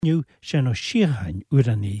Nniu Seán Ó Síocháin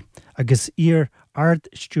amhránaí agus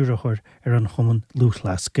iar-Uachtarán an Chumann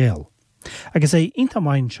Lúthchleas Gael. Agus é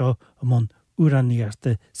intamáin seo amón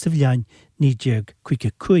amhránaíarta sa bhleain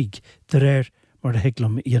 1955 de réir mar a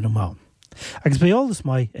heaglam dhéanamán. Agus beálas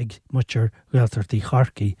mai ag muirtear Gaeltartaí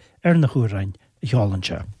charcaí na chúrainn a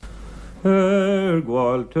cheolanse.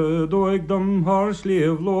 Gháilte dóig dom thar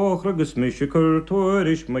slíomh loch agus misisiúr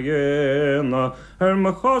tuairis ma dhéana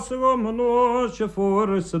ma chasa go man nó se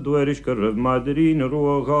fóras a dúiris go raibh Maidrin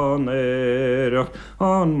Rua gan éireacht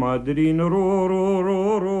an Maidrin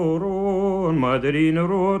Rua an Maidrin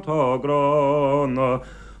Rua tá grána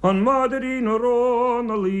an Maidrin Rua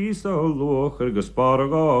na lísa loch agus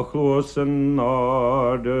barga chlós an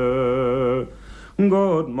arde.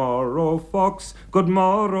 Good morrow, fox, good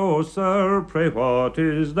morrow, sir, pray what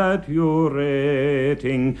is that you're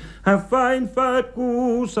rating? A fine fat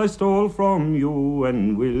goose I stole from you,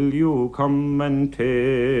 and will you come and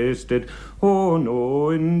taste it? Oh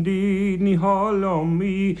no, indeed, ni hollow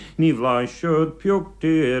me, ni vly should puke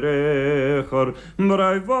derecher, but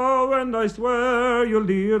I vow and I swear you'll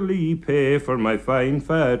dearly pay for my fine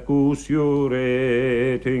fat goose you're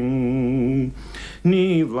rating.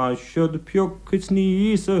 Ní bhlaisiad puc is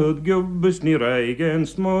níosad gubbis ní raigen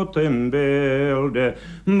smut in belde,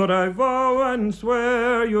 but I vow and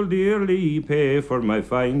swear you'll dearly pay for my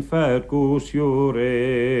fine fat goose you're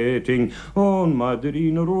rating. On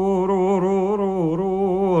Maidrin Rua,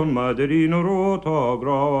 on Maidrin Rua tá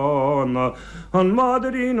grána, on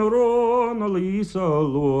Maidrin Rua na lísa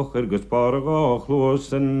loch agus barga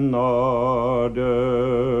chlós an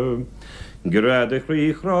arde. Grade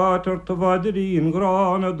chríchrátar tá Maidrin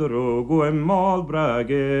grána dró go mal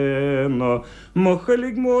bragéna, mo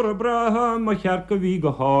chulig mór a braha ma chearca bhí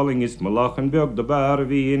go háling is ma lachan beag de bar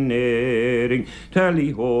bhí in éring.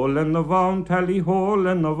 Telly hól en a bhain, telly hól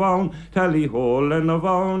en a bhain, telly hól en a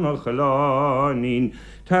bhain a chalánín.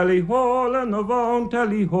 Telly hól en a bhain,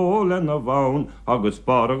 telly hól en a bhain, agus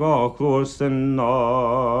barga chlós an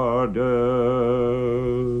arde.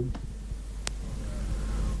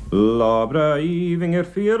 Labra ívingar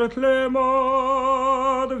fyrat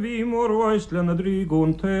lemad, vi mor waislen a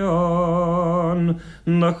drígún tean.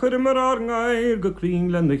 Na chyrmar arngair go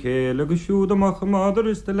kringlen de chéle go siúd amach madar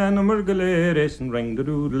is de lenamar galéris en reng de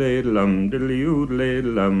rúd leidlam de liúd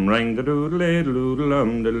leidlam, reng de rúd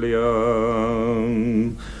leidlúdlam de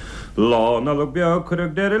liam. Lána lug beag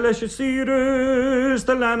chuig deire leis a sírus,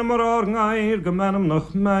 de lenamar arngair go menam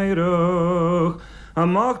nach meirach.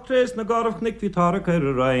 Amach tres na garach nic vitara cair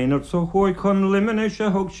a reinart, so hoi chun limine se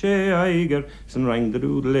hog sé aiger, san reng de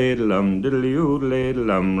rúd leidlam, de liúd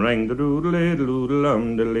leidlam, reng de rúd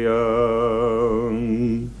leidlúdlam de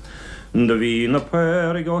liam. De bhí na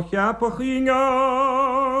périg ó cheapach í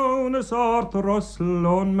ngáun, is árt a rossel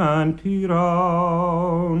ón man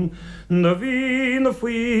tírán. De bhí na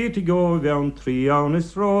fuiti go bhean trí án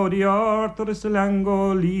is rádi árt is a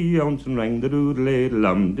lengo lí án san reng de rúd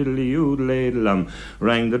leidlam, de liúd leidlam,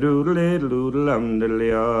 reng de rúd leidlúdlam de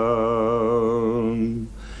liam.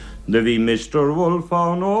 De bhí Mr. Wolf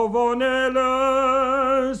án ó von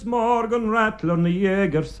Ellis, Morgan Rattler na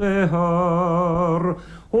jäger sehar.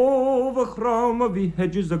 Over chroma vi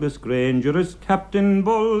hedges agus Granger is Captain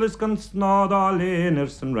Bull is gan snod all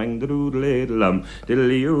einers and rang the rood leidlam,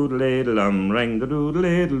 dilly-ood leidlam, rang the rood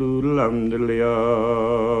leidlúdlam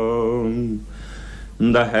dilly-am.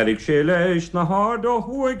 Da herrig sé leis na hard o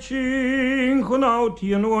huig sin chun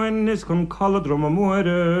áti an oin is chun caladrum a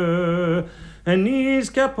muire. En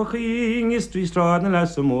nís capaching is trí strad na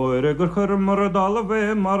les a móire, gur chur mar a dal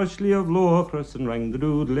bheith mar a slíomh lochras an rang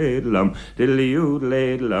drúd leidlam, dilly-ood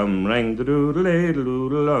leidlam, rang drúd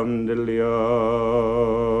leidlúdlam dilly-am.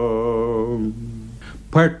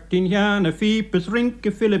 Partin Seán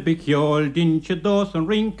Rince Philip Cheoil, dinse dos an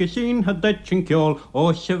Rince sin ha dutchin ceol,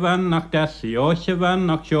 ó se bhanach dasi, ó se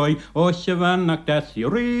bhanach joy, ó se bhanach dasi,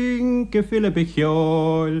 Rince Philip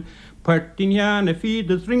Cheoil. Partin Seán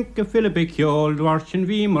Rince Philip Cheoil, dwarshin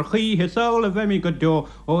vi mar chíthe saola bhemi go do,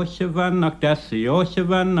 ó se bhanach dasi, ó se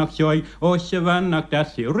bhanach joy, ó se bhanach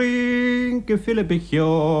dasi, Rince Philip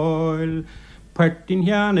Cheoil. Partin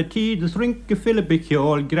Seán Rince Philip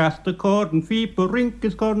Cheoil, grasta cordon fipa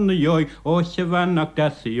Rince's cordon a joy, ó se bhanach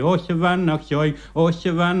dasi, ó se bhanach joy, ó se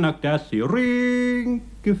bhanach dasi,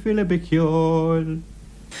 Rince Philip Cheoil.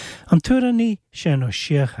 An tuairí Seán Ó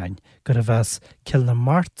Síocháin gur a bheas ceol na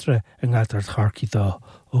martra an Gaeltart charcaí dá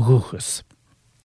ó gúchas.